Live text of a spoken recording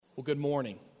Well, good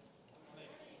morning.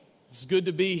 It's good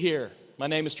to be here. My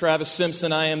name is Travis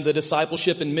Simpson. I am the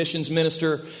Discipleship and Missions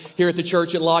Minister here at the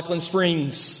church at Lockland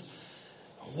Springs.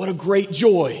 What a great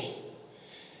joy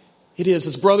it is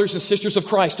as brothers and sisters of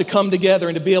Christ to come together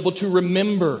and to be able to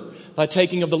remember by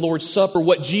taking of the Lord's Supper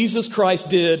what Jesus Christ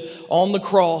did on the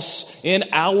cross in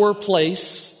our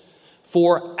place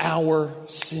for our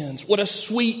sins. What a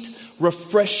sweet,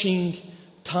 refreshing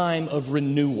time of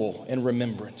renewal and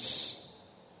remembrance.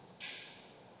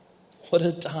 What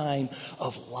a time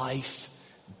of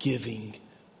life-giving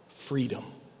freedom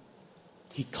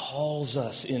He calls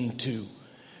us into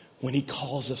when He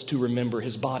calls us to remember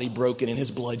His body broken and His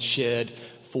blood shed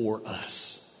for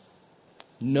us.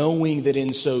 Knowing that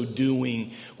in so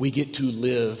doing, we get to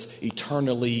live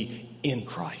eternally in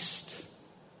Christ.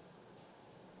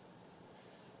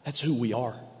 That's who we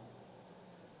are.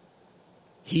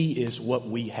 He is what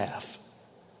we have.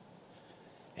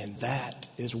 And that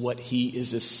is what he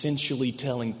is essentially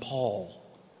telling Paul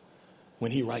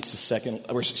when he writes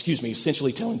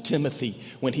essentially telling Timothy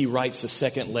when he writes the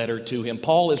second letter to him.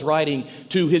 Paul is writing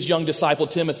to his young disciple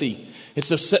Timothy. It's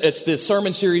the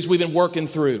sermon series we've been working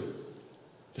through.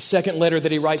 The second letter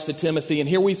that he writes to Timothy. And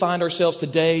here we find ourselves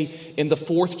today in the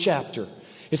 4th chapter.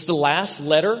 It's the last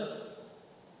letter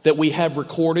that we have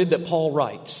recorded that Paul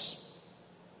writes.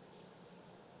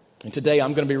 And today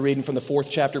I'm going to be reading from the 4th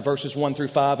chapter, verses 1 through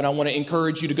 5. And I want to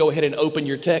encourage you to go ahead and open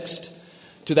your text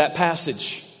to that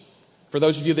passage. For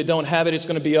those of you that don't have it, it's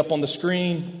going to be up on the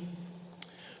screen.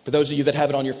 For those of you that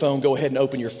have it on your phone, go ahead and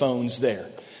open your phones there.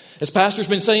 As Pastor's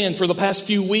been saying for the past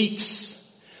few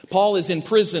weeks, Paul is in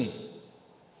prison.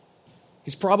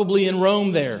 He's probably in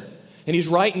Rome there. And he's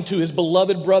writing to his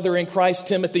beloved brother in Christ,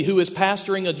 Timothy, who is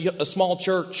pastoring a small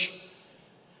church.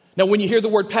 Now, when you hear the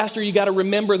word pastor, you got to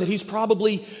remember that he's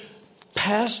probably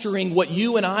pastoring what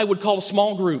you and I would call a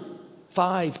small group.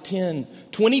 5, 10,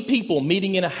 20 people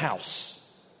meeting in a house.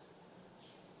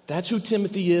 That's who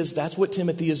Timothy is. That's what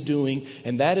Timothy is doing.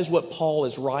 And that is what Paul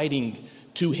is writing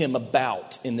to him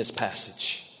about in this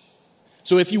passage.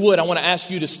 So if you would, I want to ask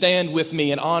you to stand with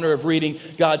me in honor of reading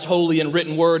God's holy and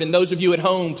written word. And those of you at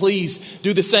home, please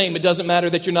do the same. It doesn't matter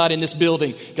that you're not in this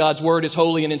building. God's word is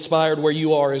holy and inspired where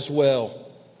you are as well.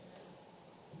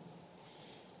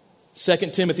 2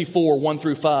 Timothy 4, 1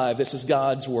 through 5. This is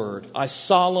God's word. I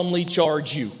solemnly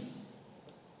charge you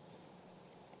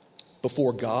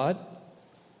before God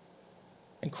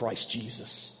and Christ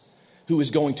Jesus, who is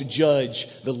going to judge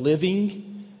the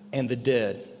living and the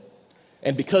dead.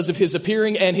 And because of his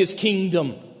appearing and his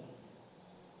kingdom,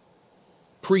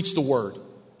 preach the word.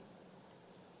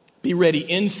 Be ready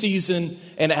in season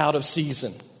and out of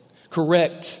season.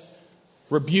 Correct,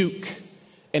 rebuke,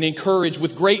 and encourage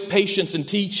with great patience and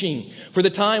teaching. For the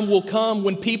time will come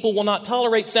when people will not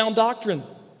tolerate sound doctrine,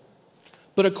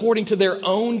 but according to their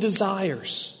own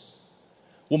desires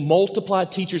will multiply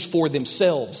teachers for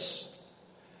themselves,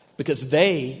 because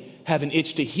they have an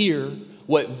itch to hear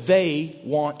what they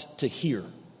want to hear.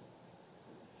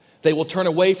 They will turn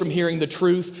away from hearing the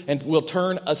truth and will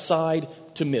turn aside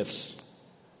to myths.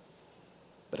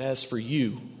 But as for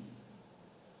you,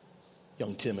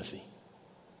 young Timothy,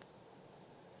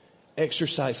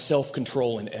 exercise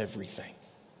self-control in everything.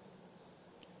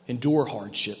 Endure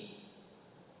hardship.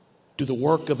 Do the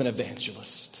work of an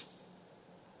evangelist.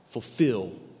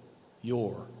 Fulfill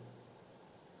your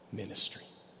ministry.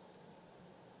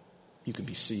 You can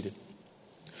be seated.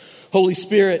 Holy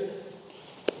Spirit,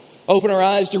 open our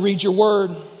eyes to read your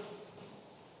word.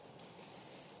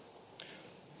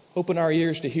 Open our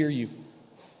ears to hear you.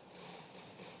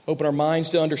 Open our minds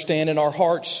to understand, and our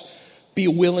hearts be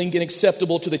willing and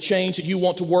acceptable to the change that you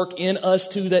want to work in us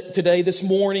today, this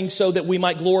morning, so that we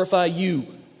might glorify you,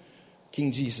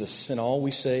 King Jesus. And all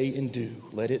we say and do,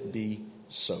 let it be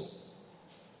so.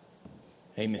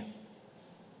 Amen.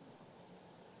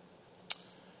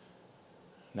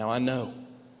 Now I know,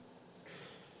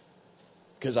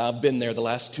 because I've been there the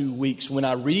last 2 weeks, when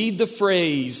I read the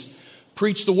phrase,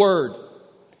 preach the word,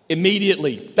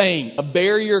 immediately, bang, a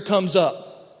barrier comes up.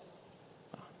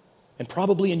 And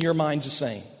probably in your mind's the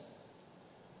same.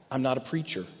 I'm not a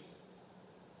preacher.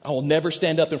 I will never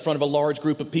stand up in front of a large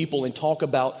group of people and talk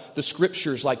about the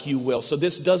scriptures like you will. So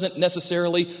this doesn't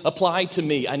necessarily apply to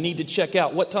me. I need to check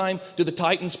out, what time do the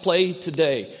Titans play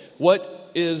today? What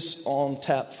is on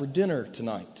tap for dinner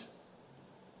tonight?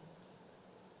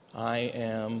 I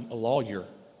am a lawyer.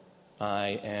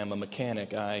 I am a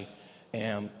mechanic. I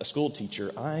am a school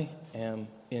teacher. I am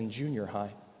in junior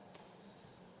high.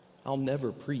 I'll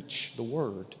never preach the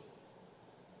word.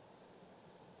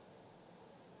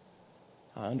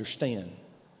 I understand.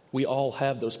 We all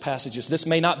have those passages. This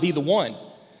may not be the one.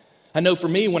 I know for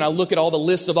me, when I look at all the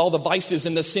lists of all the vices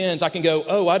and the sins, I can go,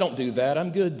 oh, I don't do that.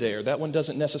 I'm good there. That one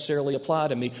doesn't necessarily apply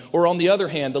to me. Or on the other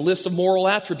hand, the list of moral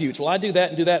attributes. Well, I do that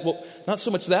and do that. Well, not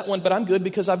so much that one, but I'm good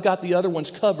because I've got the other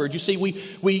ones covered. You see,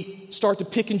 we start to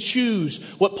pick and choose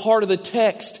what part of the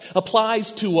text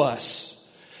applies to us.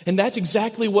 And that's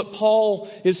exactly what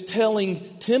Paul is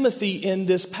telling Timothy in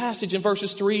this passage in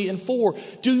verses 3 and 4.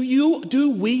 Do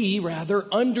we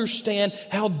understand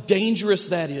how dangerous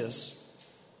that is?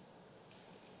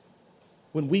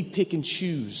 When we pick and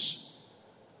choose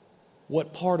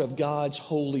what part of God's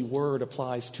holy word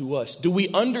applies to us? Do we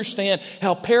understand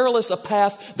how perilous a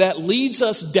path that leads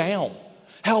us down?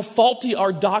 How faulty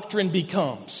our doctrine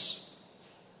becomes?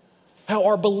 How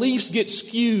our beliefs get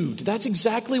skewed? That's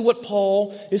exactly what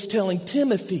Paul is telling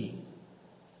Timothy.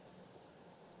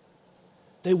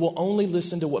 They will only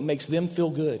listen to what makes them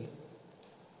feel good.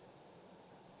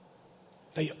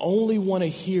 They only want to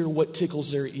hear what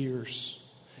tickles their ears.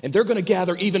 And they're going to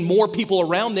gather even more people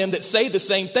around them that say the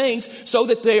same things so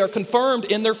that they are confirmed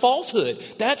in their falsehood.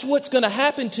 That's what's going to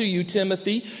happen to you,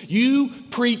 Timothy. You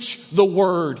preach the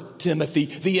word, Timothy,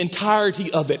 the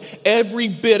entirety of it. Every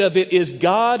bit of it is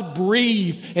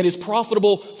God-breathed and is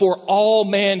profitable for all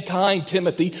mankind,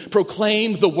 Timothy.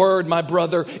 Proclaim the word, my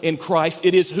brother in Christ.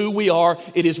 It is who we are.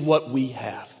 It is what we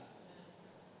have.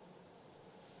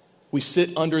 We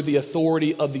sit under the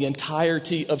authority of the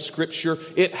entirety of Scripture.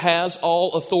 It has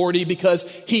all authority because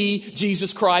He,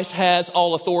 Jesus Christ, has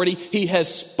all authority. He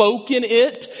has spoken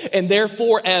it, and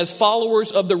therefore, as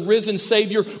followers of the risen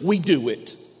Savior, we do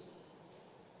it.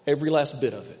 Every last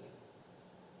bit of it.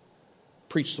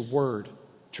 Preach the Word,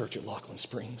 Church at Laughlin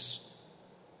Springs.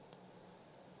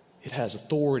 It has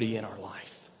authority in our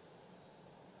life.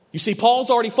 You see, Paul's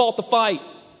already fought the fight.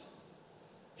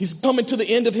 He's coming to the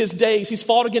end of his days. He's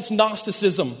fought against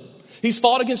Gnosticism. He's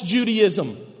fought against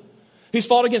Judaism. He's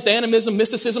fought against animism,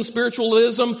 mysticism,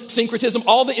 spiritualism, syncretism,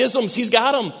 all the isms. He's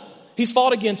got them. He's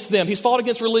fought against them. He's fought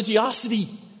against religiosity.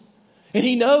 And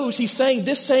he knows, he's saying,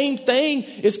 this same thing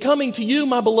is coming to you,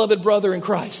 my beloved brother in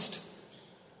Christ.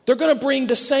 They're going to bring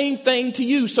the same thing to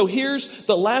you. So here's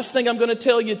the last thing I'm going to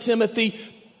tell you, Timothy.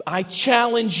 I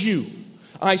challenge you.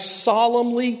 I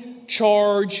solemnly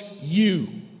charge you.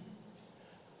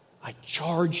 I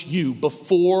charge you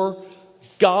before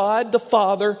God the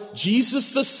Father,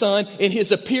 Jesus the Son, in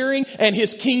His appearing and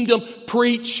His kingdom,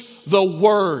 preach the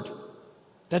word.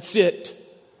 That's it.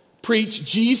 Preach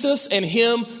Jesus and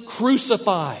Him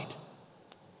crucified.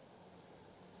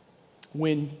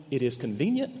 When it is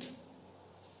convenient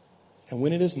and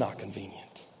when it is not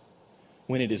convenient.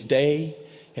 When it is day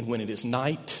and when it is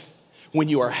night. When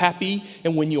you are happy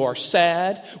and when you are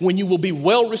sad, when you will be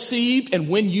well received and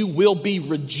when you will be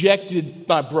rejected,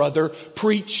 my brother,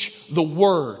 preach the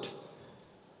word.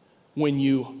 When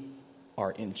you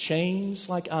are in chains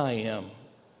like I am,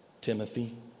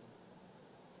 Timothy,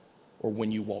 or when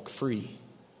you walk free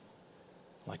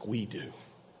like we do,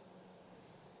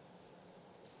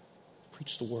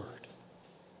 preach the word.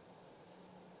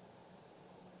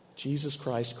 Jesus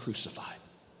Christ crucified.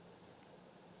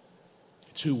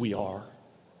 It's who we are.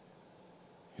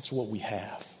 It's what we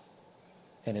have.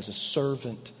 And as a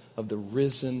servant of the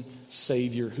risen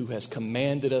Savior who has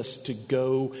commanded us to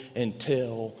go and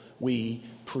tell, we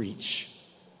preach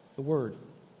the word.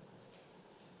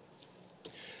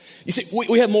 You see,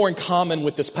 we have more in common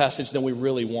with this passage than we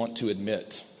really want to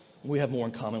admit. We have more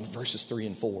in common with verses 3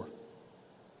 and 4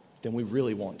 than we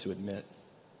really want to admit.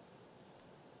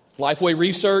 Lifeway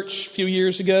Research a few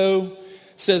years ago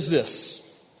says this.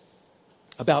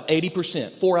 About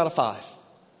 80%, 4 out of 5,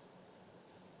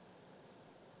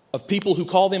 of people who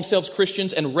call themselves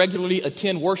Christians and regularly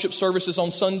attend worship services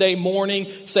on Sunday morning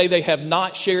say they have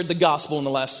not shared the gospel in the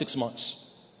last 6 months.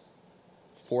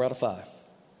 4 out of 5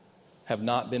 have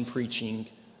not been preaching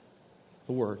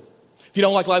the word. If you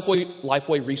don't like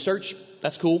Lifeway Research,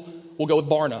 that's cool. We'll go with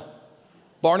Barna.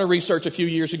 Barna Research a few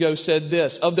years ago said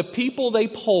this. Of the people they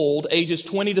polled, ages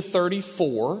 20 to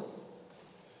 34,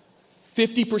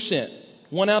 50%,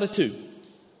 1 out of 2.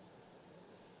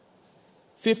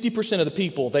 50% of the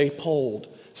people they polled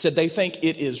said they think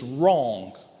it is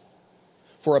wrong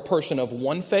for a person of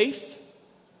one faith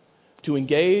to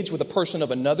engage with a person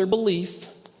of another belief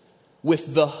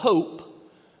with the hope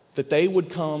that they would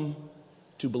come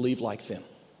to believe like them.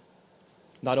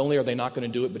 Not only are they not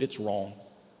going to do it, but it's wrong.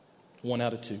 1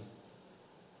 out of 2.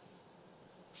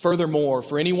 Furthermore,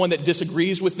 for anyone that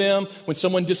disagrees with them, when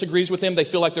someone disagrees with them, they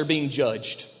feel like they're being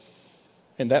judged.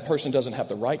 And that person doesn't have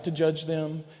the right to judge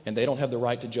them, and they don't have the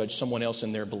right to judge someone else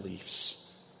in their beliefs.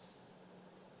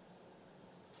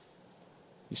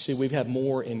 You see, we have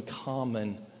more in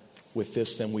common with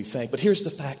this than we think. But here's the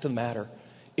fact of the matter.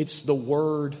 It's the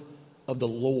word of the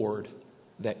Lord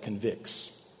that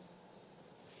convicts.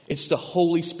 It's the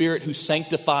Holy Spirit who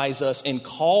sanctifies us and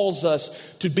calls us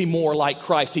to be more like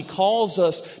Christ. He calls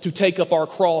us to take up our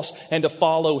cross and to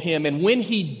follow Him. And when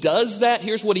He does that,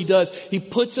 here's what He does. He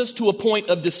puts us to a point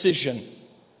of decision.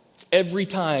 Every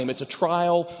time it's a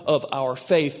trial of our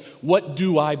faith. What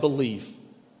do I believe?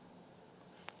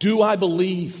 Do I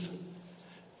believe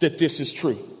that this is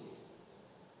true?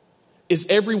 Is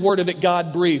every word of it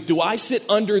God breathed? Do I sit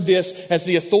under this as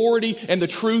the authority and the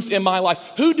truth in my life?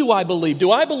 Who do I believe?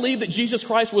 Do I believe that Jesus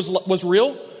Christ was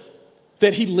real?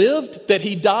 That He lived? That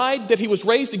He died? That He was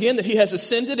raised again? That He has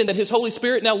ascended? And that His Holy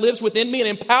Spirit now lives within me and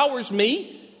empowers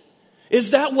me?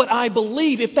 Is that what I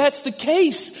believe? If that's the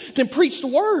case, then preach the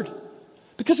word.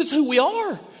 Because it's who we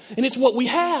are. And it's what we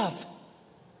have.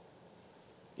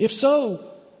 If so,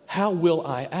 how will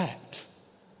I act?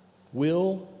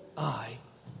 Will I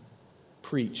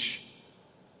preach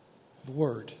the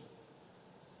word?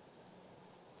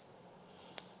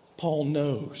 Paul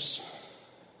knows.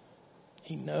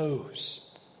 He knows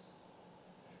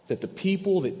that the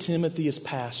people that Timothy is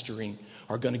pastoring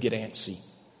are going to get antsy.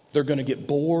 They're going to get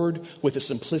bored with the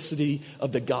simplicity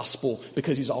of the gospel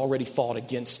because he's already fought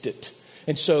against it.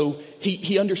 And so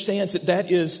he understands that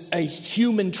that is a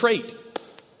human trait.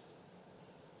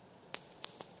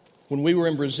 When we were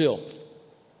in Brazil,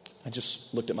 I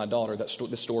just looked at my daughter.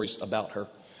 This story's about her.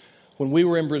 When we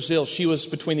were in Brazil, she was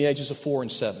between the ages of 4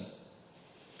 and 7.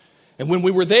 And when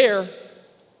we were there,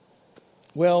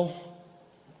 well,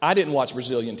 I didn't watch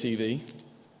Brazilian TV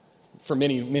for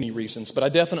many, many reasons, but I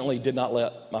definitely did not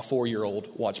let my 4-year-old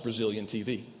watch Brazilian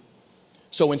TV.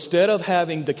 So instead of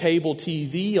having the cable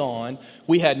TV on,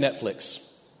 we had Netflix.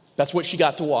 That's what she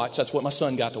got to watch. That's what my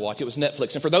son got to watch. It was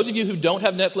Netflix. And for those of you who don't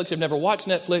have Netflix, have never watched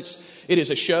Netflix, it is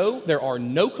a show. There are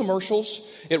no commercials.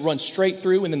 It runs straight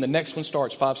through, and then the next one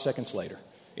starts 5 seconds later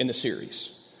in the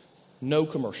series. No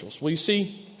commercials. Well, you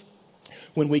see,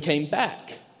 when we came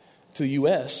back to the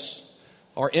U.S.,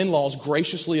 our in-laws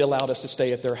graciously allowed us to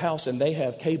stay at their house, and they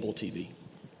have cable TV.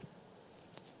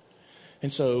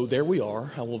 And so there we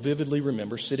are. I will vividly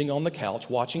remember sitting on the couch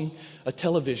watching a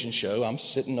television show. I'm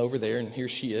sitting over there, and here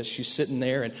she is. She's sitting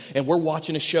there, and we're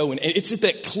watching a show. And it's at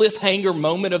that cliffhanger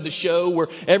moment of the show where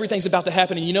everything's about to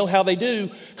happen. And you know how they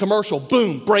do? Commercial,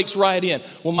 boom, breaks right in.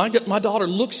 Well, my daughter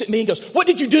looks at me and goes, "What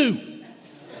did you do?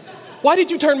 Why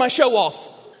did you turn my show off?"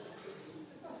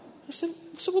 I said,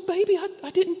 "Well, baby,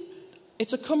 I didn't.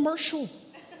 It's a commercial.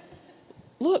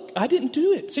 Look, I didn't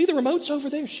do it. See, the remote's over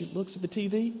there." She looks at the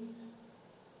TV.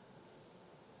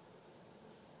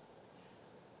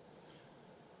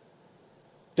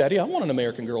 "Daddy, I want an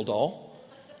American Girl doll."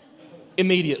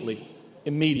 Immediately.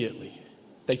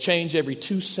 They change every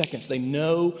 2 seconds. They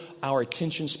know our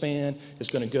attention span is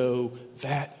going to go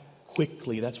that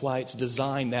quickly. That's why it's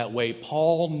designed that way.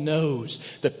 Paul knows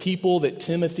the people that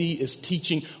Timothy is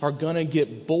teaching are going to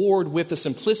get bored with the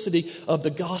simplicity of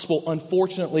the gospel.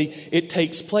 Unfortunately, it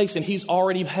takes place, and he's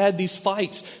already had these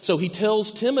fights. So he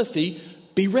tells Timothy,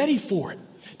 be ready for it.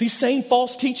 These same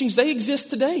false teachings, they exist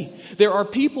today. There are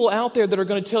people out there that are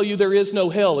going to tell you there is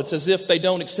no hell. It's as if they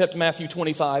don't accept Matthew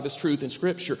 25 as truth in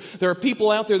Scripture. There are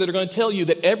people out there that are going to tell you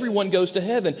that everyone goes to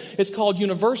heaven. It's called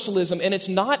universalism, and it's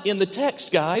not in the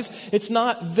text, guys. It's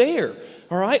not there.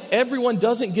 All right? Everyone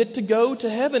doesn't get to go to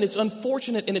heaven. It's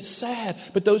unfortunate and it's sad.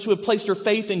 But those who have placed their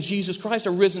faith in Jesus Christ,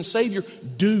 our risen Savior,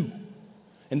 do.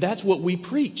 And that's what we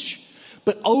preach.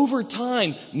 But over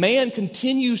time, man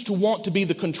continues to want to be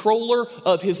the controller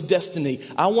of his destiny.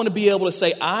 I want to be able to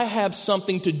say, I have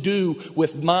something to do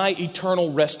with my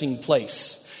eternal resting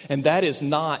place. And that is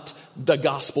not the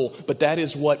gospel, but that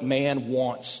is what man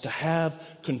wants, to have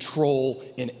control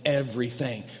in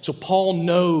everything. So Paul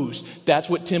knows that's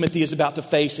what Timothy is about to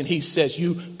face, and he says,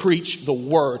 you preach the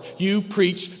word. You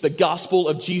preach the gospel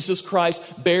of Jesus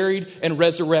Christ, buried and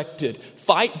resurrected.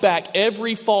 Fight back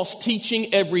every false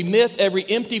teaching, every myth, every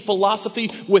empty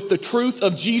philosophy with the truth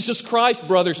of Jesus Christ,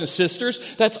 brothers and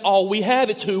sisters. That's all we have.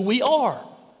 It's who we are.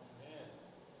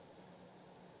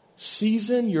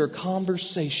 Season your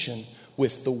conversation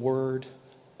with the word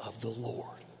of the Lord.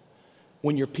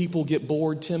 When your people get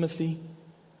bored, Timothy,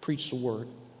 preach the word.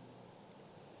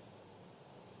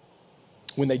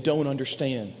 When they don't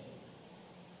understand,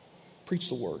 preach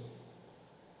the word.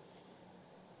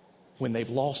 When they've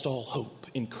lost all hope,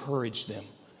 encourage them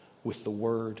with the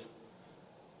word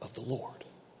of the Lord.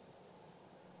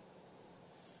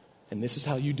 And this is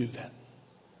how you do that.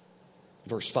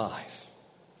 Verse 5.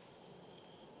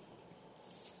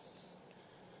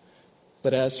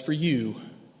 But as for you,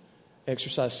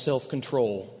 exercise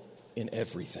self-control in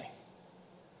everything.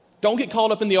 Don't get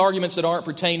caught up in the arguments that aren't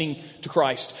pertaining to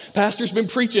Christ. Pastor's been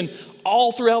preaching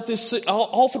all throughout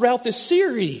this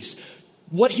series.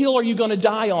 What hill are you going to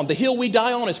die on? The hill we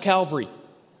die on is Calvary.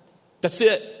 That's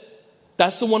it.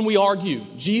 That's the one we argue.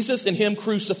 Jesus and Him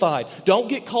crucified. Don't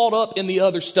get caught up in the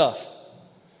other stuff.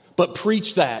 But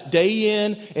preach that day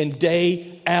in and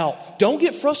day out. Don't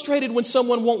get frustrated when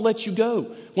someone won't let you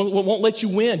go, won't let you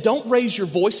win. Don't raise your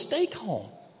voice. Stay calm.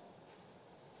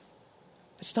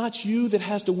 It's not you that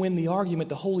has to win the argument.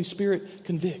 The Holy Spirit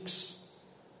convicts.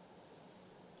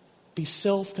 Be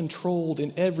self-controlled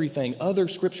in everything. Other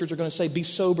scriptures are going to say, be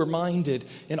sober-minded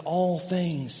in all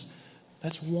things.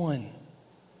 That's 1.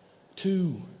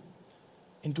 2,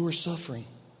 endure suffering.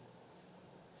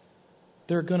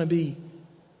 There are going to be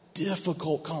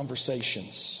difficult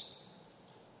conversations.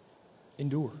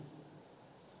 Endure.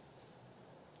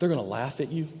 They're going to laugh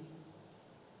at you.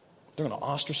 They're going to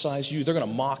ostracize you. They're going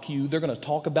to mock you. They're going to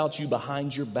talk about you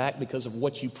behind your back because of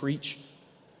what you preach.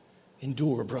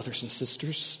 Endure, brothers and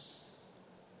sisters.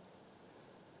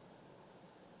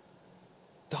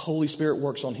 The Holy Spirit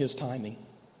works on His timing.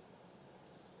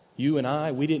 You and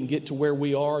I, we didn't get to where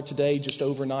we are today just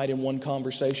overnight in one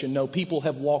conversation. No, people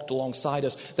have walked alongside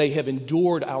us. They have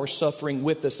endured our suffering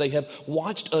with us. They have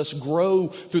watched us grow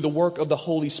through the work of the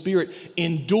Holy Spirit.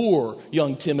 Endure,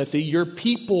 young Timothy. Your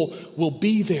people will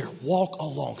be there. Walk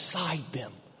alongside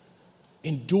them.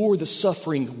 Endure the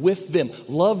suffering with them.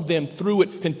 Love them through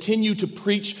it. Continue to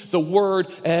preach the word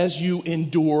as you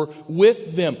endure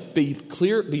with them. Be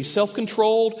clear, be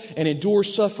self-controlled, and endure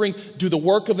suffering. Do the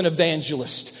work of an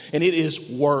evangelist. And it is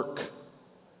work.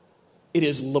 It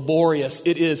is laborious.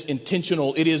 It is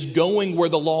intentional. It is going where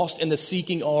the lost and the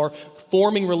seeking are,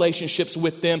 forming relationships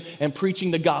with them, and preaching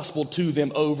the gospel to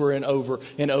them over and over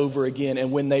and over again.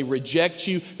 And when they reject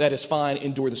you, that is fine.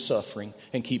 Endure the suffering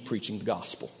and keep preaching the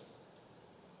gospel.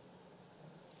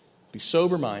 Be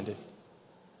sober-minded,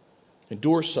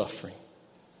 endure suffering,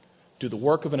 do the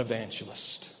work of an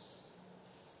evangelist,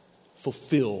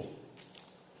 fulfill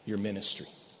your ministry.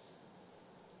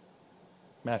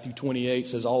 Matthew 28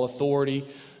 says, all authority,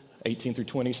 18 through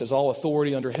 20 says, all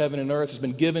authority under heaven and earth has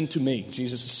been given to me.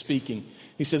 Jesus is speaking.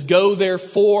 He says, go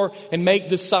therefore and make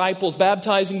disciples,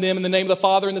 baptizing them in the name of the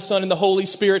Father and the Son and the Holy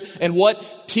Spirit. And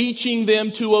what? Teaching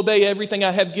them to obey everything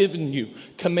I have given you,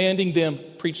 commanding them,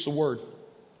 preach the word.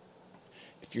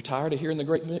 If you're tired of hearing the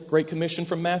Great Commission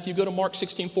from Matthew, go to Mark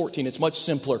 16:14. It's much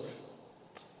simpler.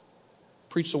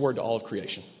 Preach the word to all of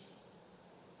creation.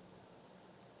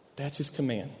 That's His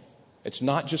command. It's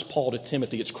not just Paul to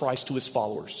Timothy, it's Christ to His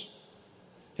followers.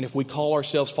 And if we call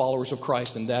ourselves followers of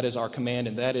Christ, then that is our command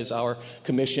and that is our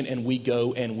commission, and we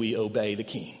go and we obey the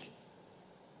King.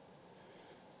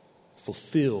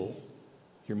 Fulfill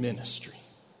your ministry.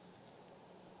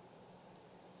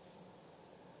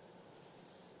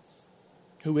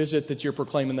 Who is it that you're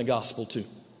proclaiming the gospel to?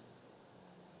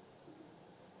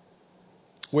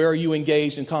 Where are you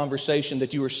engaged in conversation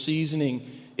that you are seasoning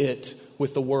it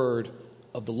with the word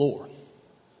of the Lord?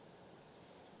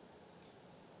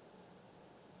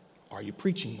 Are you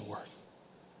preaching the word?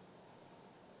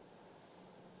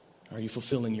 Are you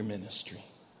fulfilling your ministry?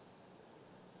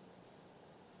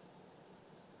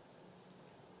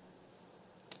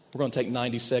 We're going to take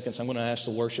 90 seconds. I'm going to ask the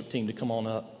worship team to come on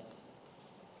up.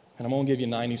 And I'm going to give you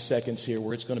 90 seconds here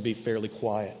where it's going to be fairly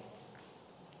quiet.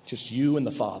 Just you and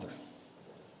the Father.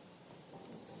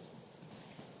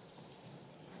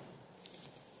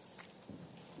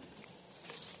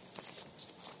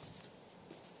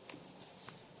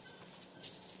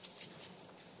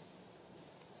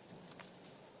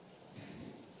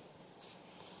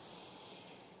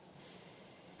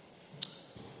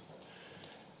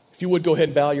 If you would go ahead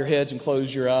and bow your heads and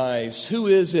close your eyes. Who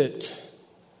is it?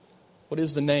 What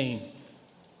is the name?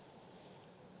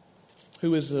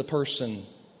 Who is the person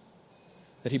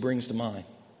that He brings to mind?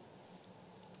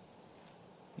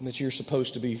 And that you're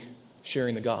supposed to be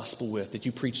sharing the gospel with, that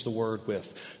you preach the word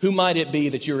with? Who might it be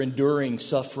that you're enduring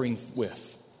suffering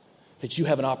with? That you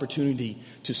have an opportunity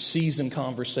to season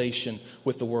conversation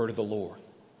with the word of the Lord?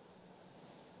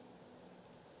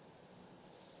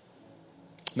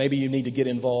 Maybe you need to get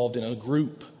involved in a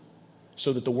group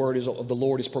so that the word of the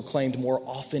Lord is proclaimed more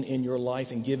often in your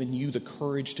life and given you the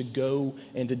courage to go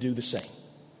and to do the same.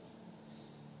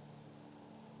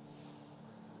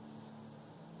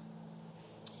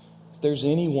 If there's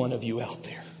any one of you out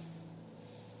there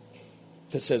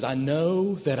that says, I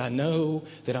know that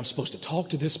I'm supposed to talk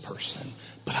to this person,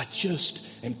 but I just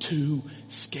am too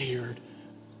scared.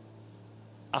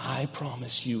 I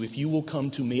promise you, if you will come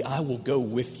to me, I will go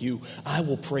with you. I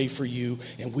will pray for you,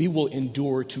 and we will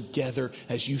endure together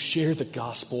as you share the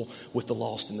gospel with the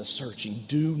lost and the searching.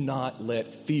 Do not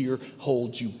let fear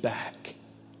hold you back.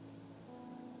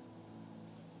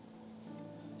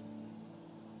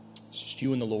 It's just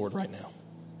you and the Lord right now.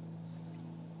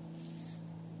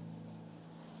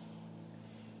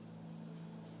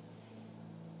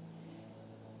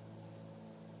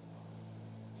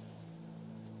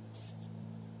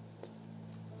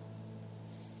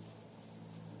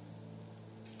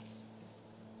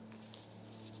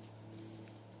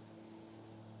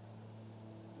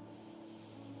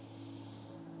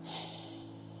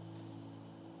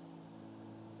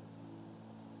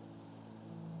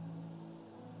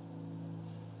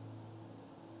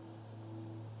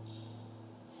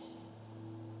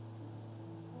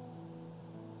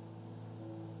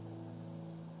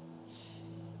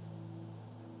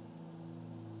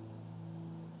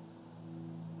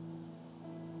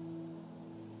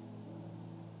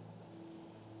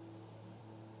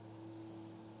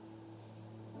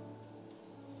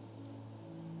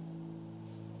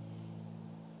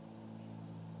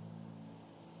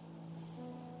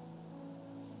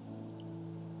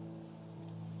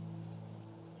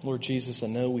 Lord Jesus, I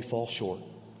know we fall short.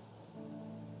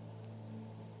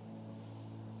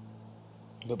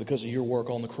 But because of your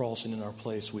work on the cross and in our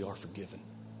place, we are forgiven.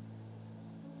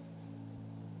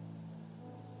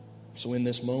 So in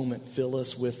this moment, fill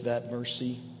us with that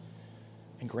mercy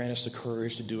and grant us the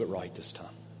courage to do it right this time.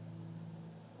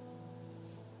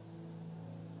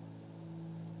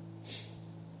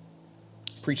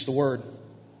 Preach the word.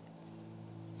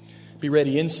 Be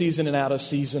ready in season and out of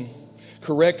season.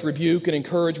 Correct, rebuke, and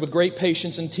encourage with great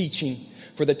patience and teaching,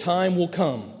 for the time will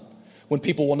come when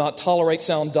people will not tolerate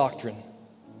sound doctrine,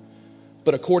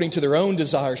 but according to their own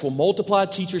desires will multiply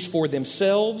teachers for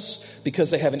themselves because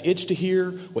they have an itch to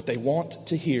hear what they want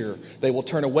to hear. They will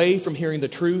turn away from hearing the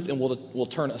truth and will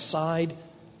turn aside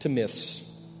to myths.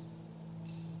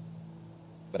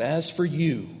 But as for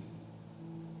you,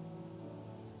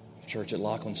 church at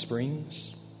Laughlin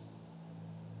Springs,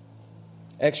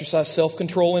 exercise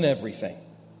self-control in everything.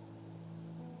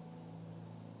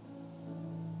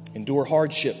 Endure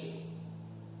hardship.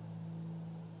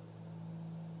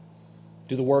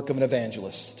 Do the work of an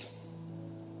evangelist.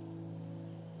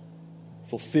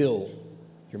 Fulfill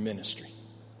your ministry.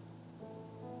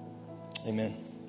 Amen.